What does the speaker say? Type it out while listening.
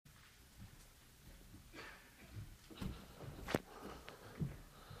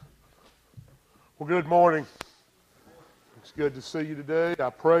Well, good morning. It's good to see you today. I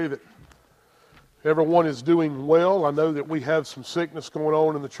pray that everyone is doing well. I know that we have some sickness going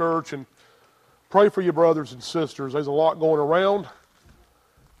on in the church, and pray for your brothers and sisters. There's a lot going around,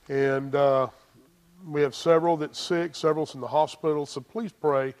 and we have several that's sick, several's in the hospital, so please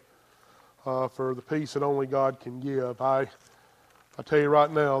pray for the peace that only God can give. I tell you right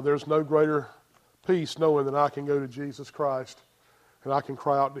now, there's no greater peace knowing that I can go to Jesus Christ and I can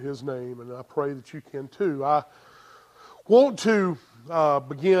cry out to His name, and I pray that you can too. I want to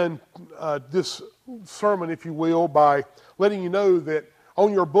begin this sermon, if you will, by letting you know that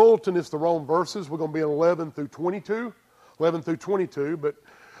on your bulletin it's the wrong verses. We're going to be in 11 through 22, but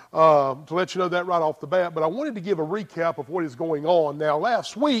to let you know that right off the bat. But I wanted to give a recap of what is going on. Now,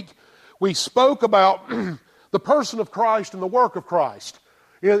 last week we spoke about the person of Christ and the work of Christ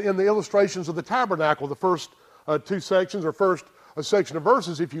in the illustrations of the tabernacle, the first two sections, or first a section of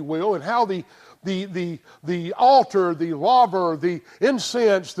verses, if you will, and how the altar, the laver, the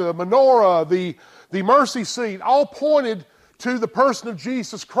incense, the menorah, the mercy seat, all pointed to the person of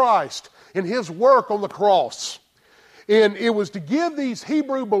Jesus Christ and His work on the cross. And it was to give these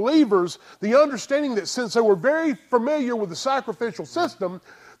Hebrew believers the understanding that since they were very familiar with the sacrificial system,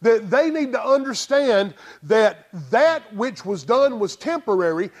 that they need to understand that that which was done was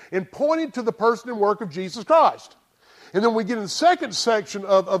temporary and pointed to the person and work of Jesus Christ. And then we get in the second section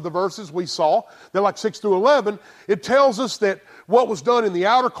of the verses we saw, they're like 6 through 11, it tells us that what was done in the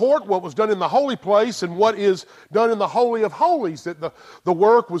outer court, what was done in the holy place, and what is done in the Holy of Holies, that the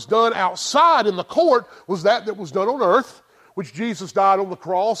work was done outside in the court was that was done on earth, which Jesus died on the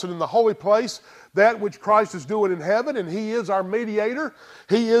cross, and in the holy place, that which Christ is doing in heaven, and He is our mediator.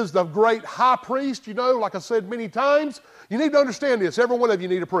 He is the great high priest. You know, like I said many times, you need to understand this. Every one of you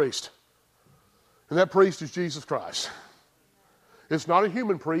need a priest. And that priest is Jesus Christ. It's not a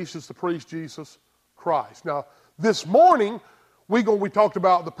human priest, it's the priest Jesus Christ. Now, this morning, we talked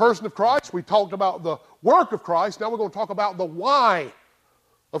about the person of Christ, we talked about the work of Christ, now we're going to talk about the why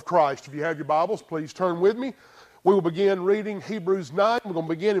of Christ. If you have your Bibles, please turn with me. We will begin reading Hebrews 9. We're going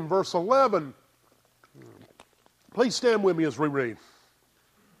to begin in verse 11. Please stand with me as we read.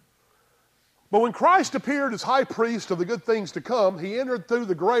 But when Christ appeared as high priest of the good things to come, He entered through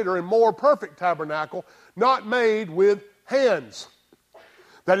the greater and more perfect tabernacle, not made with hands.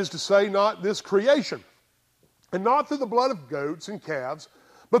 That is to say, not this creation. And not through the blood of goats and calves,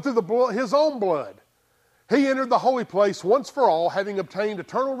 but through His own blood. He entered the holy place once for all, having obtained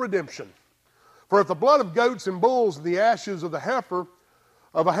eternal redemption. For if the blood of goats and bulls and the ashes of a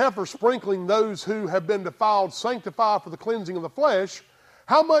heifer sprinkling those who have been defiled sanctify for the cleansing of the flesh,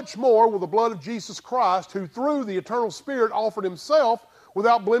 how much more will the blood of Jesus Christ, who through the eternal Spirit offered Himself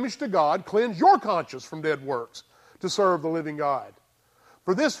without blemish to God, cleanse your conscience from dead works to serve the living God?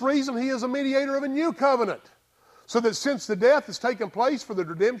 For this reason He is a mediator of a new covenant, so that since the death has taken place for the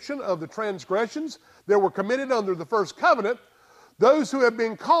redemption of the transgressions that were committed under the first covenant, those who have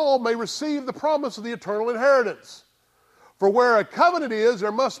been called may receive the promise of the eternal inheritance. For where a covenant is,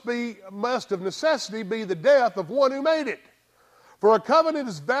 there must of necessity be the death of one who made it. For a covenant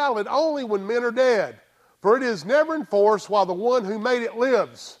is valid only when men are dead, for it is never in force while the one who made it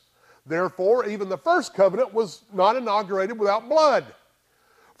lives. Therefore, even the first covenant was not inaugurated without blood.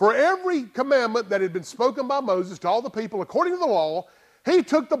 For every commandment that had been spoken by Moses to all the people according to the law, he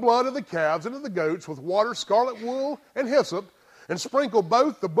took the blood of the calves and of the goats with water, scarlet wool, and hyssop, and sprinkled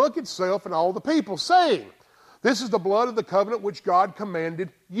both the book itself and all the people, saying, "This is the blood of the covenant which God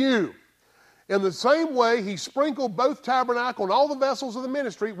commanded you." In the same way, He sprinkled both tabernacle and all the vessels of the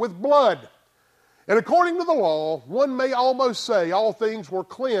ministry with blood. And according to the law, one may almost say all things are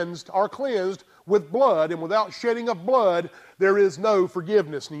cleansed with blood, and without shedding of blood, there is no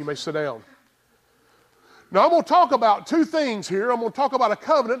forgiveness. And you may sit down. Now, I'm going to talk about two things here. I'm going to talk about a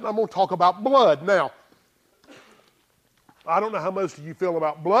covenant, and I'm going to talk about blood. Now, I don't know how most of you feel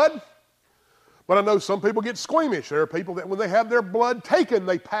about blood, but I know some people get squeamish. There are people that when they have their blood taken,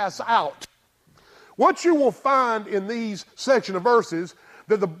 they pass out. What you will find in these section of verses,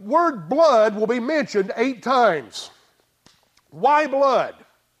 that the word blood will be mentioned 8 times. Why blood?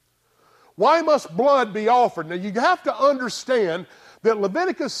 Why must blood be offered? Now you have to understand that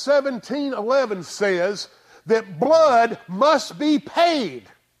Leviticus 17:11 says that blood must be paid.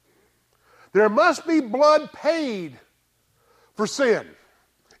 There must be blood paid for sin.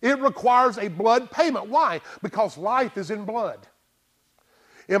 It requires a blood payment. Why? Because life is in blood.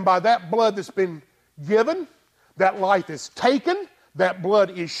 And by that blood that's been given, that life is taken, that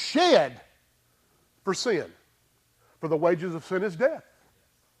blood is shed for sin. For the wages of sin is death.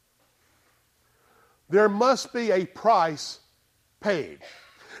 There must be a price paid.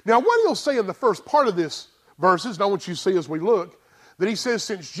 Now, what he'll say in the first part of this verses, and I want you to see as we look, that he says,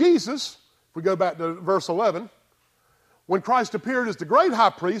 since Jesus, if we go back to verse 11, when Christ appeared as the great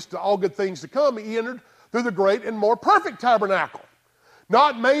high priest to all good things to come, he entered through the great and more perfect tabernacle,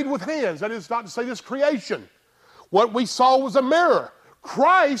 not made with hands. That is not to say this creation. What we saw was a mirror.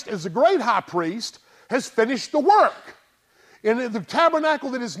 Christ, as the great high priest, has finished the work. In the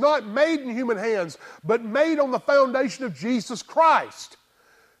tabernacle that is not made in human hands, but made on the foundation of Jesus Christ.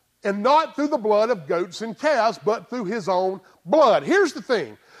 And not through the blood of goats and calves, but through his own blood. Here's the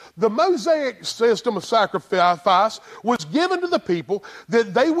thing. The Mosaic system of sacrifice was given to the people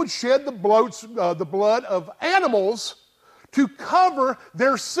that they would shed the blood of animals to cover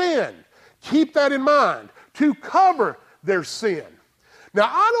their sin. Keep that in mind. To cover their sin. Now,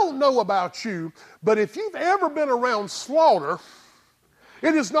 I don't know about you, but if you've ever been around slaughter,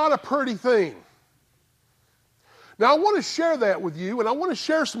 it is not a pretty thing. Now, I want to share that with you, and I want to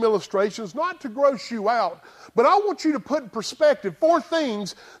share some illustrations, not to gross you out, but I want you to put in perspective 4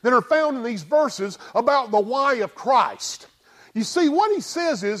 things that are found in these verses about the why of Christ. You see, what he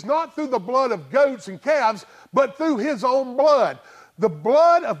says is not through the blood of goats and calves, but through his own blood. The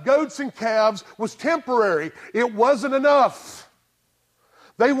blood of goats and calves was temporary. It wasn't enough.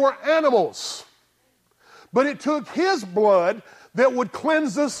 They were animals. But it took his blood that would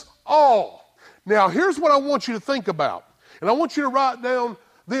cleanse us all. Now, here's what I want you to think about. And I want you to write down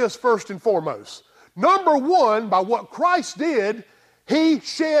this first and foremost. Number 1, by what Christ did, he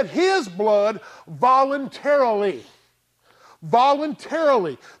shed his blood voluntarily.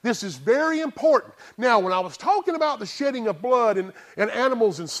 Voluntarily. This is very important. Now, when I was talking about the shedding of blood and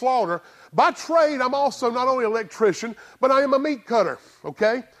animals in slaughter, by trade, I'm also not only an electrician, but I am a meat cutter,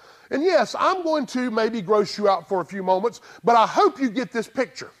 okay? And yes, I'm going to maybe gross you out for a few moments, but I hope you get this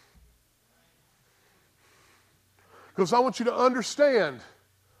picture. Because I want you to understand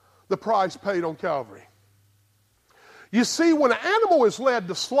the price paid on Calvary. You see, when an animal is led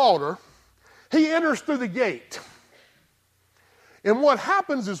to slaughter, he enters through the gate. And what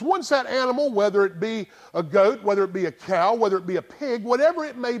happens is once that animal, whether it be a goat, whether it be a cow, whether it be a pig, whatever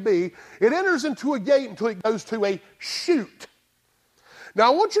it may be, it enters into a gate until it goes to a chute.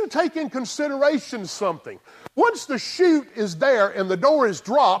 Now I want you to take in consideration something. Once the chute is there and the door is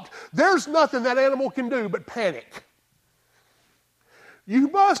dropped, there's nothing that animal can do but panic. You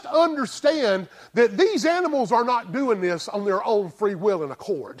must understand that these animals are not doing this on their own free will and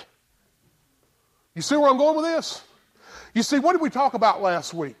accord. You see where I'm going with this? You see, what did we talk about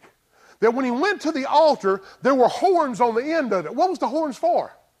last week? That when he went to the altar, there were horns on the end of it. What was the horns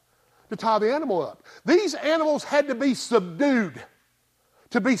for? To tie the animal up. These animals had to be subdued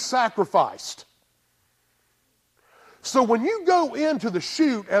to be sacrificed. So when you go into the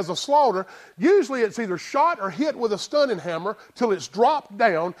chute as a slaughter, usually it's either shot or hit with a stunning hammer till it's dropped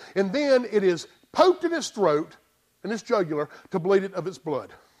down, and then it is poked in its throat and its jugular to bleed it of its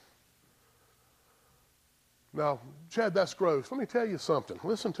blood. Now, Chad, that's gross. Let me tell you something.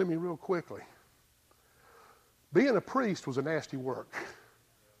 Listen to me real quickly. Being a priest was a nasty work.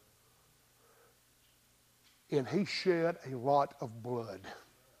 And he shed a lot of blood.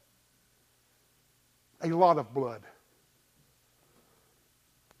 A lot of blood.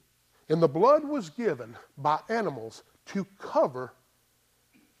 And the blood was given by animals to cover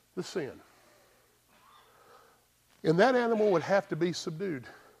the sin. And that animal would have to be subdued.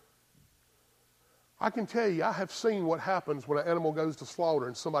 I can tell you, I have seen what happens when an animal goes to slaughter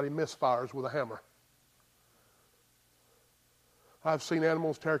and somebody misfires with a hammer. I've seen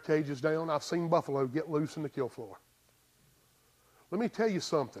animals tear cages down. I've seen buffalo get loose in the kill floor. Let me tell you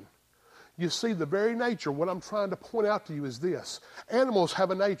something. You see, the very nature, what I'm trying to point out to you is this. Animals have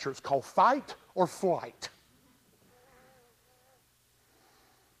a nature. It's called fight or flight.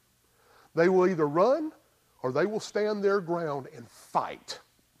 They will either run or they will stand their ground and fight.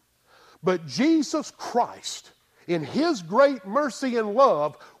 But Jesus Christ, in his great mercy and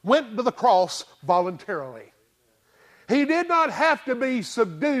love, went to the cross voluntarily. He did not have to be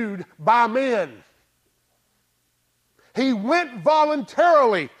subdued by men. He went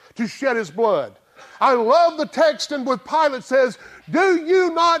voluntarily to shed his blood. I love the text and with Pilate says, "Do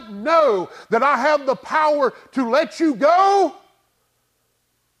you not know that I have the power to let you go?"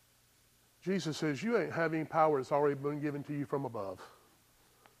 Jesus says, "You ain't have any power that's already been given to you from above.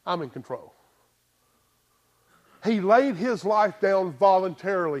 I'm in control." He laid his life down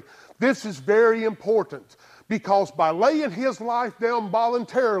voluntarily. This is very important because by laying his life down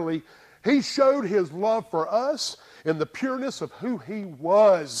voluntarily, he showed his love for us and the pureness of who he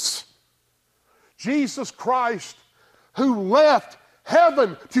was. Jesus Christ, who left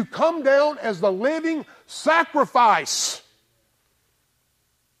heaven to come down as the living sacrifice.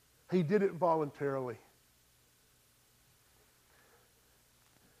 He did it voluntarily.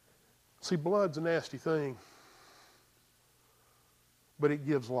 See, blood's a nasty thing, but it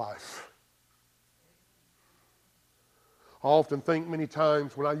gives life. I often think many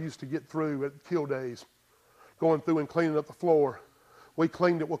times when I used to get through at kill days, going through and cleaning up the floor, we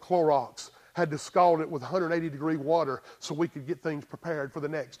cleaned it with Clorox, had to scald it with 180-degree water so we could get things prepared for the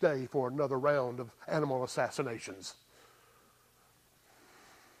next day for another round of animal assassinations.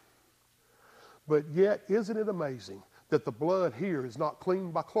 But yet, isn't it amazing that the blood here is not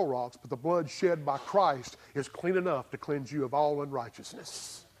cleaned by Clorox, but the blood shed by Christ is clean enough to cleanse you of all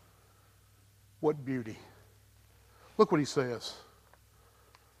unrighteousness? What beauty. Look what he says.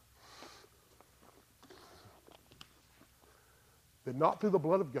 But not through the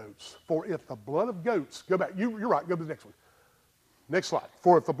blood of goats. For if the blood of goats, go back, you're right, go to the next one. Next slide.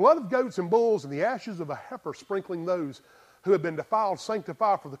 For if the blood of goats and bulls and the ashes of a heifer sprinkling those who have been defiled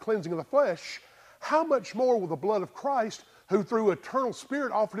sanctify for the cleansing of the flesh, how much more will the blood of Christ, who through eternal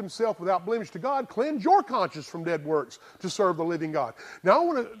Spirit offered himself without blemish to God, cleanse your conscience from dead works to serve the living God? Now I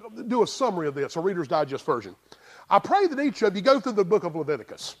want to do a summary of this, a Reader's Digest version. I pray that each of you go through the book of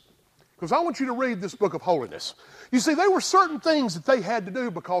Leviticus, because I want you to read this book of holiness. You see, there were certain things that they had to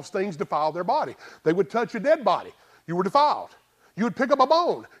do because things defiled their body. They would touch a dead body. You were defiled. You would pick up a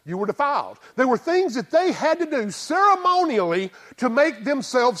bone. You were defiled. There were things that they had to do ceremonially to make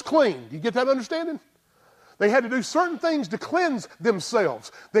themselves clean. Do you get that understanding? They had to do certain things to cleanse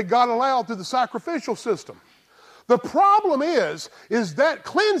themselves that God allowed through the sacrificial system. The problem is that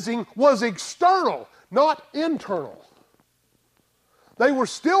cleansing was external, not internal. They were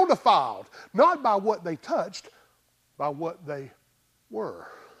still defiled, not by what they touched, by what they were.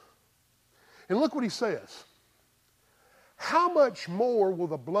 And look what he says. How much more will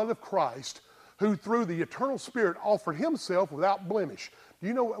the blood of Christ, who through the eternal Spirit offered himself without blemish? Do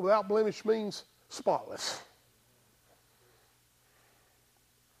you know what without blemish means? Spotless.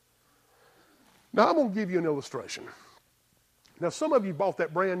 Now I'm going to give you an illustration. Now some of you bought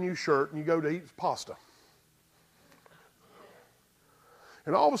that brand new shirt and you go to eat pasta.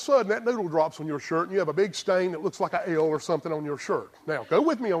 And all of a sudden that noodle drops on your shirt and you have a big stain that looks like an L or something on your shirt. Now go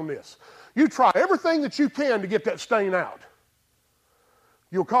with me on this. You try everything that you can to get that stain out.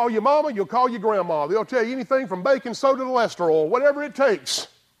 You'll call your mama, you'll call your grandma. They'll tell you anything from baking soda to Lester oil, whatever it takes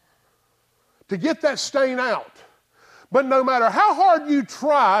to get that stain out. But no matter how hard you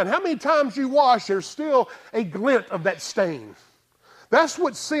try and how many times you wash, there's still a glint of that stain. That's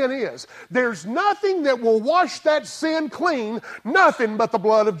what sin is. There's nothing that will wash that sin clean, nothing but the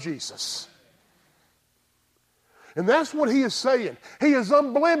blood of Jesus. And that's what he is saying. He is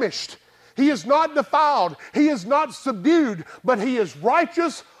unblemished. He is not defiled. He is not subdued, but he is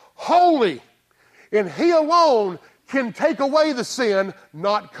righteous, holy. And he alone can take away the sin,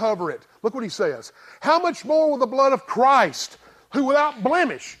 not cover it. Look what he says. How much more will the blood of Christ, who without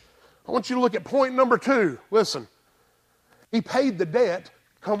blemish, I want you to look at point number 2. Listen. He paid the debt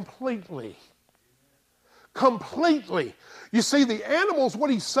completely. Completely. You see, the animals, what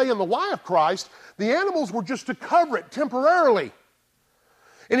he's saying, the why of Christ, the animals were just to cover it temporarily.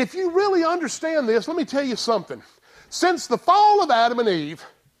 And if you really understand this, let me tell you something. Since the fall of Adam and Eve,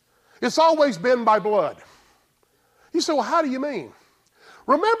 it's always been by blood. You say, well, how do you mean?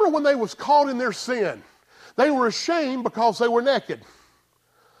 Remember when they was caught in their sin, they were ashamed because they were naked.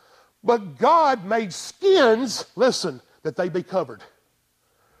 But God made skins, listen, that they be covered.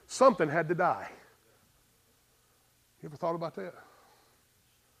 Something had to die. You ever thought about that?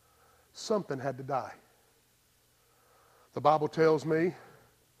 Something had to die. The Bible tells me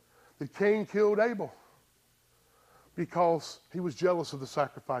that Cain killed Abel because he was jealous of the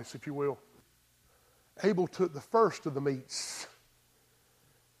sacrifice, if you will. Abel took the first of the meats.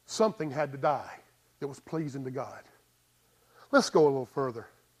 Something had to die that was pleasing to God. Let's go a little further.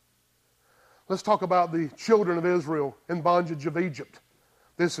 Let's talk about the children of Israel in bondage of Egypt.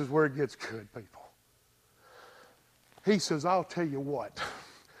 This is where it gets good, people. He says, I'll tell you what.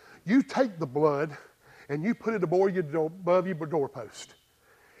 You take the blood and you put it above your doorpost.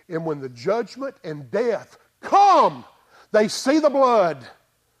 And when the judgment and death come, they see the blood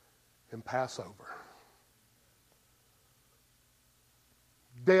and pass over.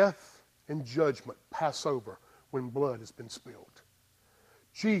 Death and judgment pass over when blood has been spilled.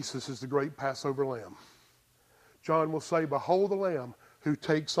 Jesus is the great Passover Lamb. John will say, behold the Lamb who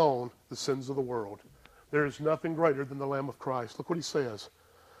takes on the sins of the world. There is nothing greater than the Lamb of Christ. Look what he says.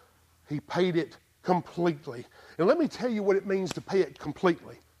 He paid it completely. And let me tell you what it means to pay it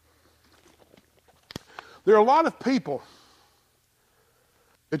completely. There are a lot of people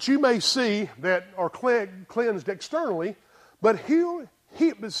that you may see that are cleansed externally, but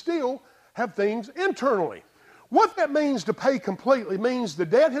but still have things internally. What that means to pay completely means the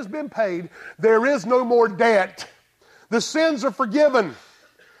debt has been paid. There is no more debt. The sins are forgiven.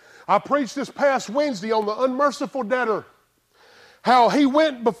 I preached this past Wednesday on the unmerciful debtor. How he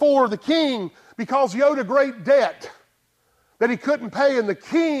went before the king because he owed a great debt that he couldn't pay. And the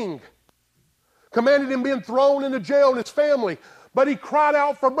king commanded him being thrown into jail and his family. But he cried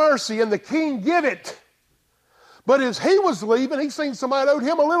out for mercy and the king gave it. But as he was leaving, he seen somebody owed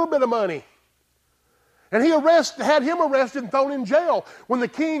him a little bit of money. And he had him arrested and thrown in jail. When the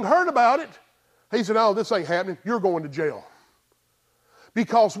king heard about it, he said, "Oh, this ain't happening. You're going to jail."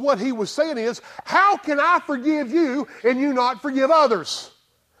 Because what he was saying is, how can I forgive you and you not forgive others?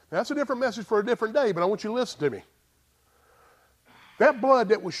 Now, that's a different message for a different day, but I want you to listen to me. That blood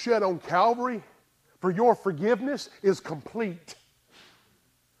that was shed on Calvary for your forgiveness is complete.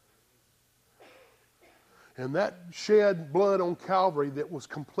 And that shed blood on Calvary that was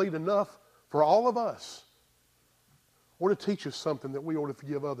complete enough for all of us ought to teach us something that we ought to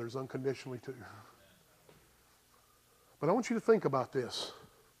forgive others unconditionally too. But I want you to think about this.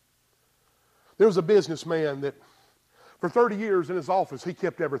 There was a businessman that for 30 years in his office, he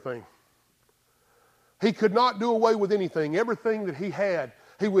kept everything. He could not do away with anything. Everything that he had,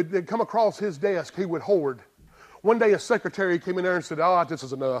 they'd come across his desk, he would hoard. One day a secretary came in there and said, "This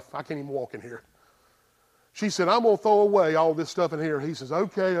is enough. I can't even walk in here." She said, "I'm going to throw away all this stuff in here." He says,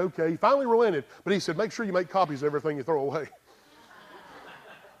 okay. He finally relented, but he said, "Make sure you make copies of everything you throw away."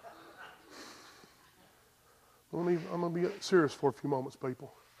 I'm going to be serious for a few moments,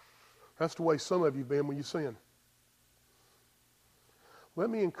 people. That's the way some of you have been when you sin. Let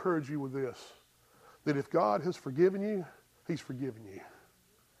me encourage you with this, that if God has forgiven you, He's forgiven you.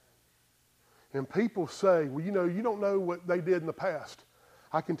 And people say, "Well, you don't know what they did in the past."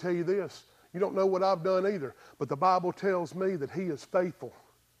 I can tell you this. You don't know what I've done either. But the Bible tells me that He is faithful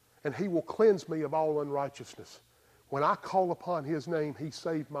and He will cleanse me of all unrighteousness. When I call upon His name, He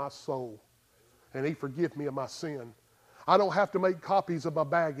saved my soul and He forgive me of my sin. I don't have to make copies of my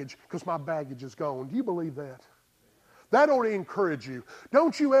baggage because my baggage is gone. Do you believe that? That ought to encourage you.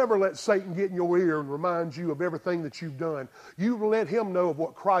 Don't you ever let Satan get in your ear and remind you of everything that you've done. You let him know of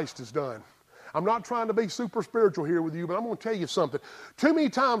what Christ has done. I'm not trying to be super spiritual here with you, but I'm going to tell you something. Too many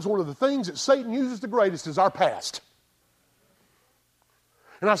times one of the things that Satan uses the greatest is our past.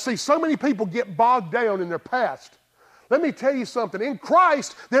 And I see so many people get bogged down in their past. Let me tell you something. In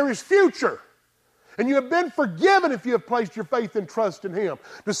Christ, there is future. And you have been forgiven if you have placed your faith and trust in Him.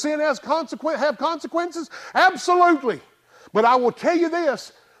 Does sin have consequences? Absolutely. But I will tell you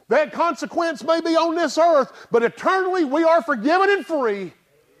this, that consequence may be on this earth, but eternally we are forgiven and free.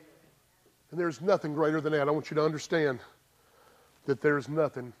 And there's nothing greater than that. I want you to understand that there's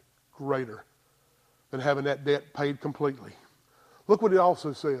nothing greater than having that debt paid completely. Look what it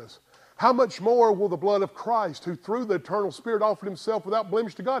also says. How much more will the blood of Christ, who through the eternal Spirit offered Himself without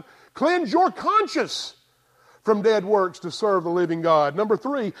blemish to God, cleanse your conscience from dead works to serve the living God? Number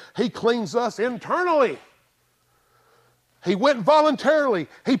 3, He cleans us internally. He went voluntarily.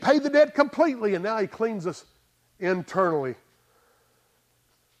 He paid the debt completely, and now He cleans us internally.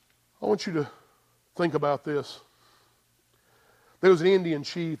 I want you to think about this. There was an Indian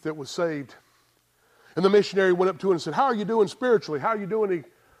chief that was saved. And the missionary went up to him and said, "How are you doing spiritually? How are you doing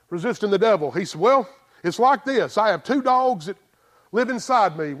resisting the devil?" He said, "Well, it's like this. I have 2 dogs that live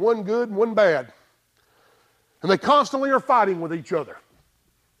inside me, one good and one bad. And they constantly are fighting with each other."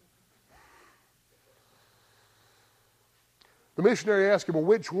 The missionary asked him, "Well,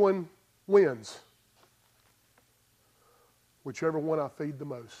 which one wins?" "Whichever one I feed the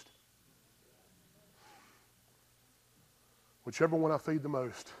most." Whichever one I feed the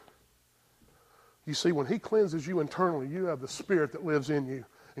most. You see, when He cleanses you internally, you have the Spirit that lives in you.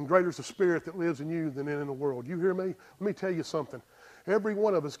 And greater is the Spirit that lives in you than in the world. You hear me? Let me tell you something. Every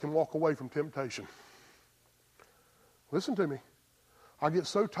one of us can walk away from temptation. Listen to me. I get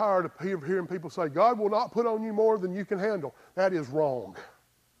so tired of hearing people say, "God will not put on you more than you can handle." That is wrong.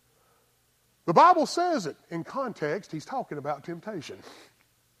 The Bible says it. In context, He's talking about temptation.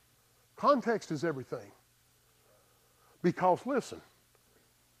 Context is everything. Because, listen,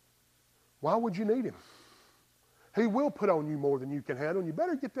 why would you need Him? He will put on you more than you can handle, and you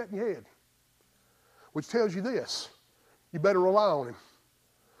better get that in your head. Which tells you this, you better rely on Him,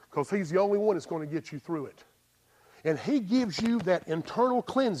 because He's the only one that's going to get you through it. And He gives you that internal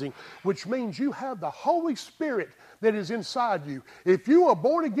cleansing, which means you have the Holy Spirit that is inside you. If you are a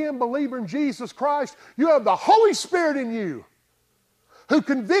born-again believer in Jesus Christ, you have the Holy Spirit in you who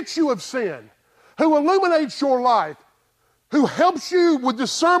convicts you of sin, who illuminates your life, who helps you with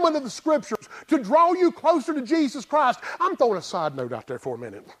discernment of the Scriptures to draw you closer to Jesus Christ. I'm throwing a side note out there for a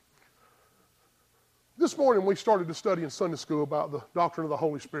minute. This morning we started to study in Sunday school about the doctrine of the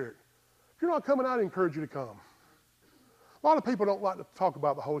Holy Spirit. If you're not coming, I'd encourage you to come. A lot of people don't like to talk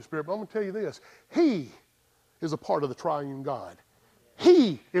about the Holy Spirit, but I'm going to tell you this. He is a part of the triune God.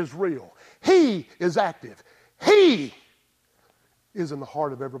 He is real. He is active. He is in the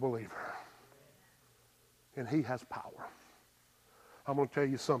heart of every believer. And he has power. I'm going to tell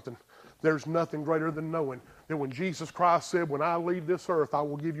you something. There's nothing greater than knowing that when Jesus Christ said, when I leave this earth, I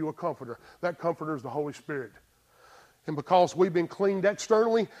will give you a comforter. That comforter is the Holy Spirit. And because we've been cleaned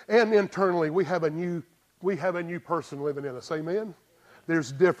externally and internally, we have a new person living in us. Amen?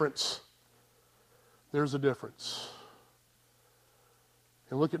 There's difference. There's a difference.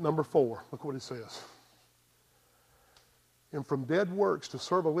 And look at number 4. Look what it says. And from dead works to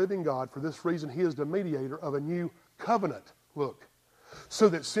serve a living God, for this reason he is the mediator of a new covenant. Look. So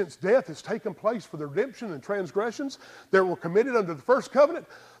that since death has taken place for the redemption and transgressions that were committed under the first covenant,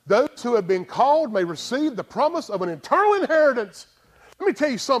 those who have been called may receive the promise of an eternal inheritance. Let me tell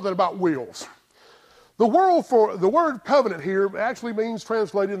you something about wills. The word covenant here actually means,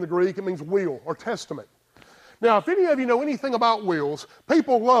 translated in the Greek, it means will or testament. Now, if any of you know anything about wills,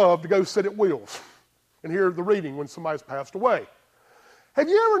 people love to go sit at wills and hear the reading when somebody's passed away. Have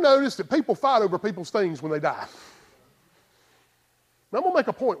you ever noticed that people fight over people's things when they die? Now, I'm going to make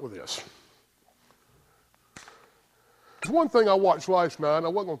a point with this. There's one thing I watched last night, and I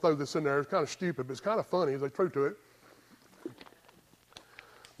wasn't going to throw this in there. It's kind of stupid, but it's kind of funny. There's truth to it.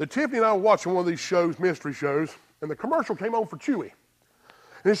 That Tiffany and I were watching one of these shows, mystery shows, and the commercial came on for Chewy.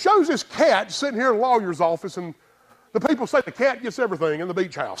 And it shows this cat sitting here in a lawyer's office, and the people say the cat gets everything in the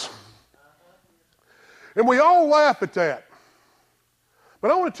beach house. And we all laugh at that.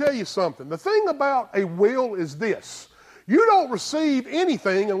 But I want to tell you something. The thing about a will is this. You don't receive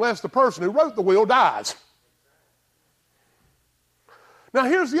anything unless the person who wrote the will dies. Now,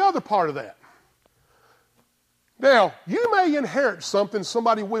 here's the other part of that. Now, you may inherit something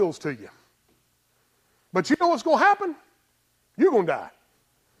somebody wills to you. But you know what's going to happen? You're going to die.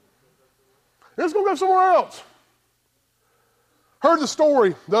 It's going to go somewhere else. Heard the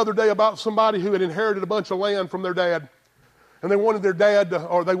story the other day about somebody who had inherited a bunch of land from their dad. And they wanted their dad to,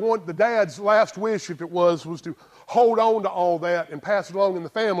 or they want the dad's last wish, if it was to hold on to all that and pass it along in the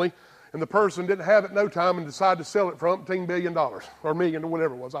family. And the person didn't have it in no time and decided to sell it for $18 billion or $1 million or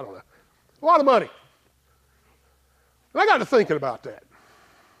whatever it was. I don't know. A lot of money. And I got to thinking about that.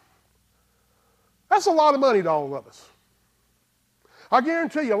 That's a lot of money to all of us. I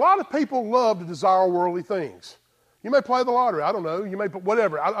guarantee you, a lot of people love to desire worldly things. You may play the lottery. I don't know. You may put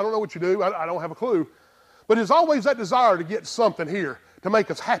whatever. I don't know what you do. I don't have a clue. But there's always that desire to get something here to make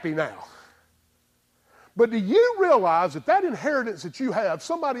us happy now. But do you realize that that inheritance that you have,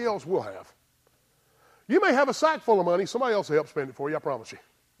 somebody else will have? You may have a sack full of money. Somebody else will help spend it for you, I promise you.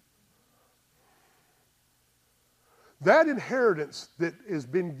 That inheritance that has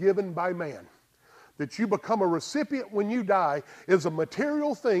been given by man, that you become a recipient when you die, is a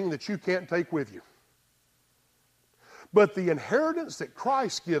material thing that you can't take with you. But the inheritance that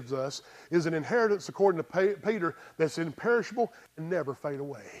Christ gives us is an inheritance, according to Peter, that's imperishable and never fade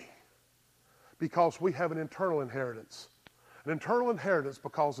away. Because we have an eternal inheritance. An eternal inheritance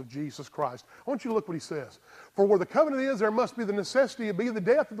because of Jesus Christ. I want you to look what he says. For where the covenant is, there must be the necessity to be the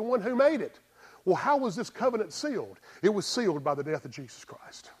death of the one who made it. Well, how was this covenant sealed? It was sealed by the death of Jesus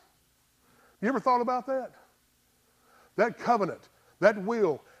Christ. You ever thought about that? That covenant, that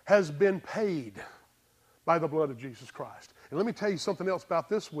will, has been paid by the blood of Jesus Christ. And let me tell you something else about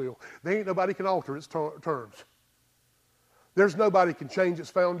this will. There ain't nobody can alter its terms. There's nobody can change its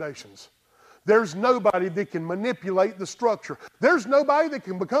foundations. There's nobody that can manipulate the structure. There's nobody that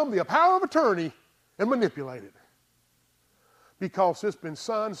can become the power of attorney and manipulate it. Because it's been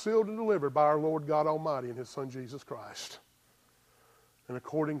signed, sealed, and delivered by our Lord God Almighty and his Son Jesus Christ. And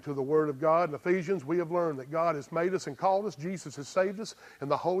according to the Word of God in Ephesians, we have learned that God has made us and called us, Jesus has saved us,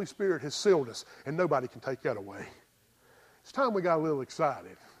 and the Holy Spirit has sealed us, and nobody can take that away. It's time we got a little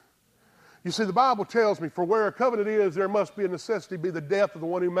excited. You see, the Bible tells me, for where a covenant is, there must be a necessity be the death of the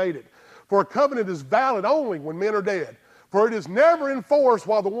one who made it. For a covenant is valid only when men are dead, for it is never enforced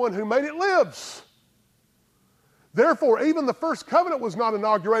while the one who made it lives. Therefore, even the first covenant was not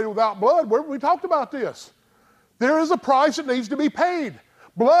inaugurated without blood. We talked about this. There is a price that needs to be paid.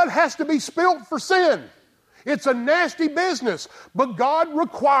 Blood has to be spilt for sin. It's a nasty business, but God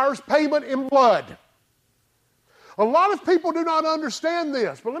requires payment in blood. A lot of people do not understand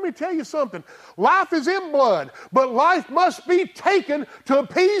this, but let me tell you something. Life is in blood, but life must be taken to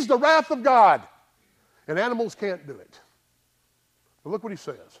appease the wrath of God. And animals can't do it. But look what he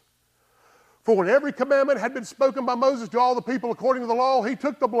says. For when every commandment had been spoken by Moses to all the people according to the law, he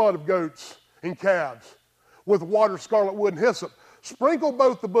took the blood of goats and calves with water, scarlet wood, and hyssop, sprinkled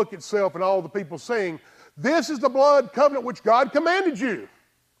both the book itself and all the people, saying, this is the blood covenant which God commanded you.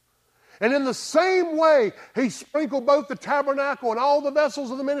 And in the same way, he sprinkled both the tabernacle and all the vessels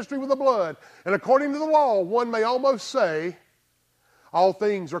of the ministry with the blood. And according to the law, one may almost say, all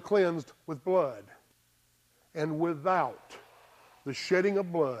things are cleansed with blood. And without the shedding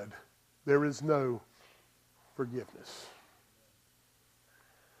of blood, there is no forgiveness.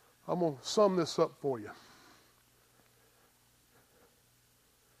 I'm going to sum this up for you.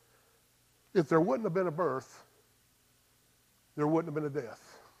 If there wouldn't have been a birth, there wouldn't have been a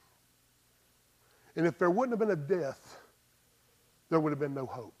death. And if there wouldn't have been a death, there would have been no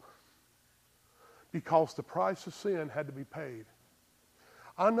hope. Because the price of sin had to be paid.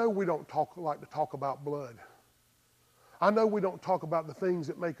 I know we don't like to talk about blood. I know we don't talk about the things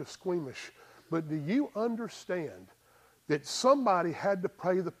that make us squeamish. But do you understand that somebody had to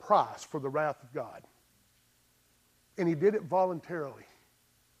pay the price for the wrath of God? And he did it voluntarily.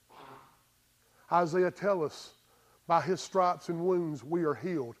 Isaiah tells us, by his stripes and wounds we are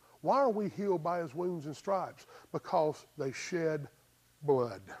healed. Why are we healed by his wounds and stripes? Because they shed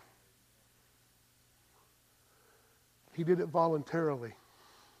blood. He did it voluntarily.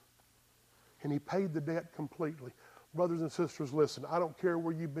 And he paid the debt completely. Brothers and sisters, listen, I don't care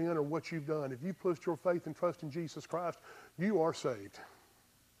where you've been or what you've done. If you put your faith and trust in Jesus Christ, you are saved.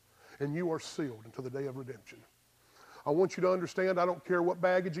 And you are sealed until the day of redemption. I want you to understand, I don't care what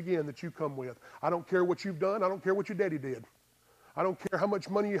baggage, again, that you come with. I don't care what you've done. I don't care what your daddy did. I don't care how much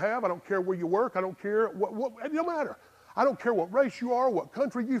money you have. I don't care where you work. I don't care what it don't matter. I don't care what race you are, what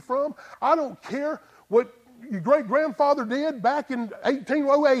country you're from. I don't care what your great-grandfather did back in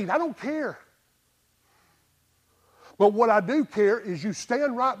 1808. I don't care. But what I do care is you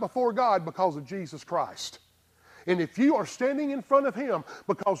stand right before God because of Jesus Christ. And if you are standing in front of him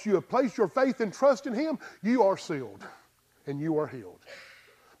because you have placed your faith and trust in him, you are sealed and you are healed.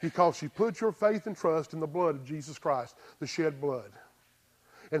 Because you put your faith and trust in the blood of Jesus Christ, the shed blood.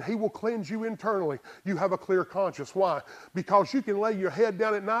 And he will cleanse you internally. You have a clear conscience. Why? Because you can lay your head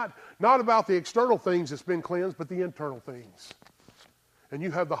down at night, not about the external things that's been cleansed, but the internal things. And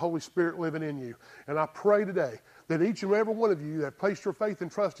you have the Holy Spirit living in you. And I pray today that each and every one of you have placed your faith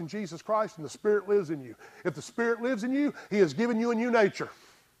and trust in Jesus Christ, and the Spirit lives in you. If the Spirit lives in you, he has given you a new nature.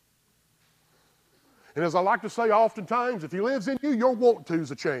 And as I like to say oftentimes, if he lives in you, your want-tos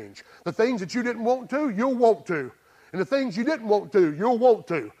will change. The things that you didn't want to, you'll want to. And the things you didn't want to, you'll want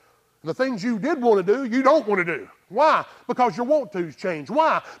to. And the things you did want to do, you don't want to do. Why? Because your want-tos change.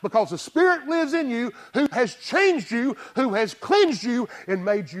 Why? Because the Spirit lives in you, who has changed you, who has cleansed you, and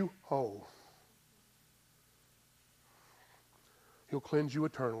made you whole. He'll cleanse you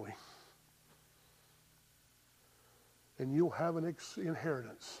eternally. And you'll have an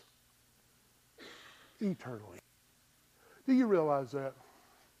inheritance eternally. Do you realize that?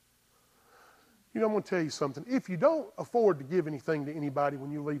 You know, I'm going to tell you something. If you don't afford to give anything to anybody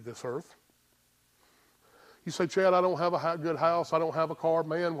when you leave this earth, you say, Chad, I don't have a good house, I don't have a car.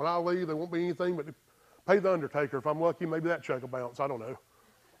 Man, when I leave, there won't be anything but to pay the undertaker. If I'm lucky, maybe that check will bounce. I don't know.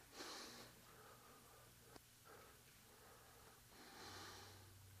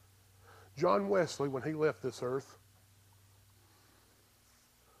 John Wesley, when he left this earth,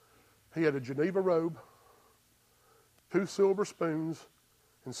 he had a Geneva robe, 2 silver spoons,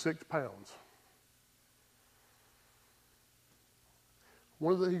 and 6 pounds.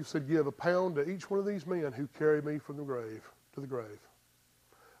 He said, give a pound to each one of these men who carry me from the grave to the grave.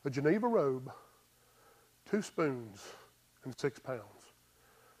 A Geneva robe, 2 spoons, and 6 pounds.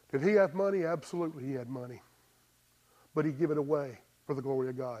 Did he have money? Absolutely he had money. But he gave it away for the glory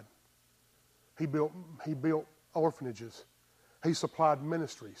of God. He built orphanages. He supplied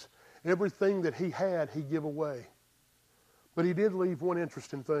ministries. Everything that he had, he gave away. But he did leave one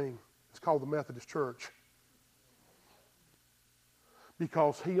interesting thing. It's called the Methodist Church.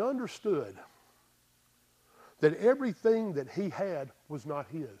 Because he understood that everything that he had was not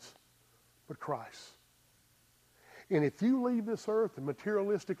his, but Christ's. And if you leave this earth and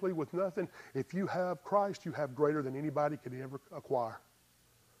materialistically with nothing, if you have Christ, you have greater than anybody could ever acquire.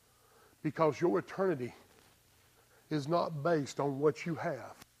 Because your eternity is not based on what you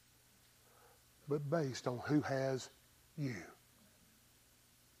have, but based on who has you.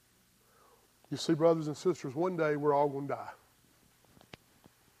 You see, brothers and sisters, one day we're all going to die.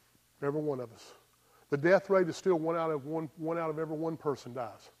 Every one of us. The death rate is still one out of every one person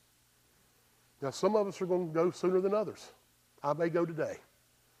dies. Now, some of us are going to go sooner than others. I may go today.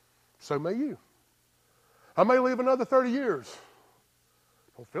 So may you. I may live another 30 years.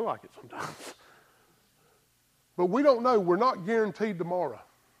 Don't feel like it sometimes. But we don't know. We're not guaranteed tomorrow.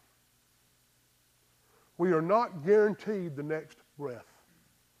 We are not guaranteed the next breath.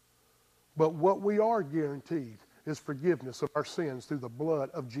 But what we are guaranteed is forgiveness of our sins through the blood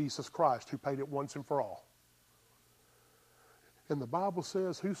of Jesus Christ, who paid it once and for all. And the Bible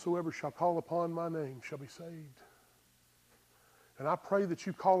says, whosoever shall call upon my name shall be saved. And I pray that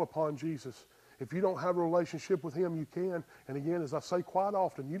you call upon Jesus. If you don't have a relationship with him, you can. And again, as I say quite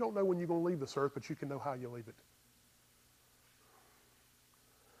often, you don't know when you're going to leave this earth, but you can know how you leave it.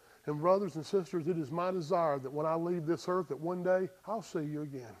 And brothers and sisters, it is my desire that when I leave this earth, that one day I'll see you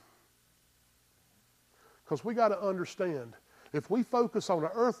again. Because we got to understand, if we focus on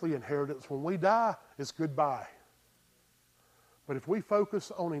an earthly inheritance, when we die, it's goodbye. But if we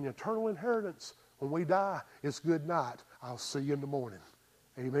focus on an eternal inheritance, when we die, it's good night. I'll see you in the morning.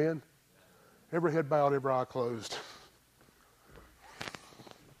 Amen? Every head bowed, every eye closed.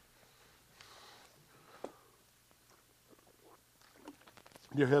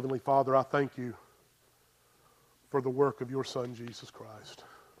 Dear Heavenly Father, I thank you for the work of your Son, Jesus Christ.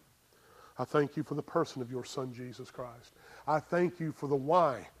 I thank you for the person of your Son, Jesus Christ. I thank you for the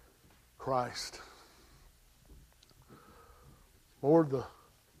why, Christ. Lord, the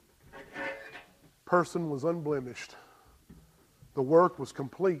person was unblemished. The work was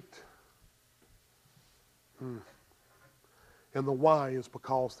complete. And the why is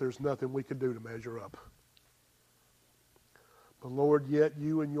because there's nothing we can do to measure up. But Lord, yet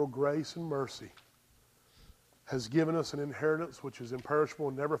you in your grace and mercy has given us an inheritance which is imperishable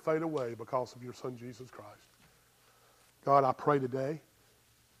and never fade away because of your Son, Jesus Christ. God, I pray today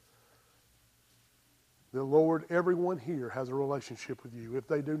that, Lord, everyone here has a relationship with you. If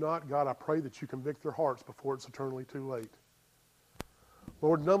they do not, God, I pray that you convict their hearts before it's eternally too late.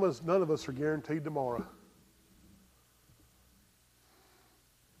 Lord, none of us are guaranteed tomorrow.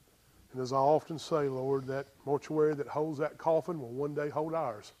 And as I often say, Lord, that mortuary that holds that coffin will one day hold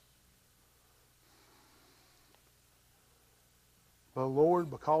ours. But Lord,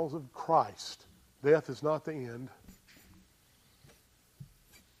 because of Christ, death is not the end.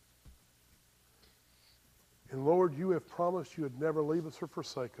 And Lord, you have promised you would never leave us or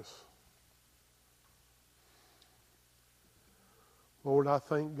forsake us. Lord, I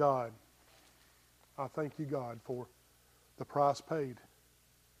thank God. I thank you, God, for the price paid.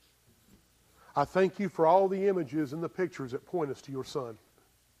 I thank you for all the images and the pictures that point us to your Son.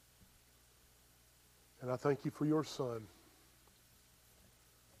 And I thank you for your Son,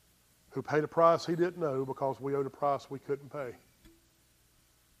 who paid a price he didn't know because we owed a price we couldn't pay.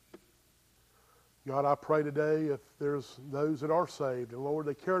 God, I pray today if there's those that are saved, and Lord,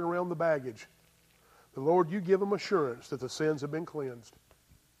 they carried around the baggage, the Lord, you give them assurance that the sins have been cleansed.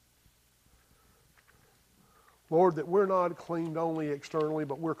 Lord, that we're not cleaned only externally,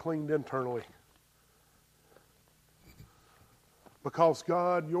 but we're cleaned internally. Because,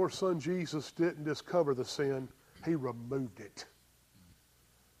 God, your Son Jesus didn't just cover the sin, he removed it.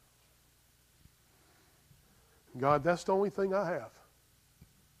 God, that's the only thing I have.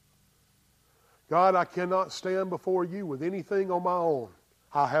 God, I cannot stand before you with anything on my own.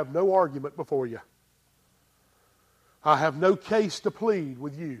 I have no argument before you. I have no case to plead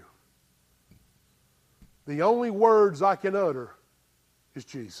with you. The only words I can utter is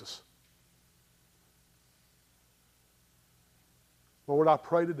Jesus. Lord, I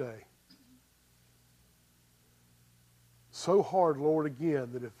pray today so hard, Lord, again,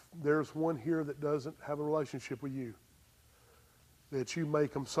 that if there's one here that doesn't have a relationship with you, that you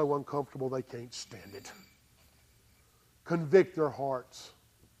make them so uncomfortable they can't stand it. Convict their hearts.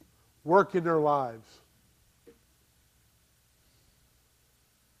 Work in their lives.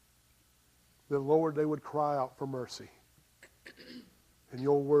 That, Lord, they would cry out for mercy. And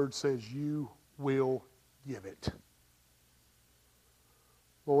your word says you will give it.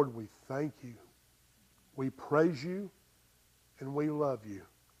 Lord, we thank you. We praise you. And we love you.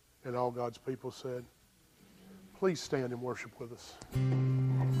 And all God's people said, please stand and worship with us.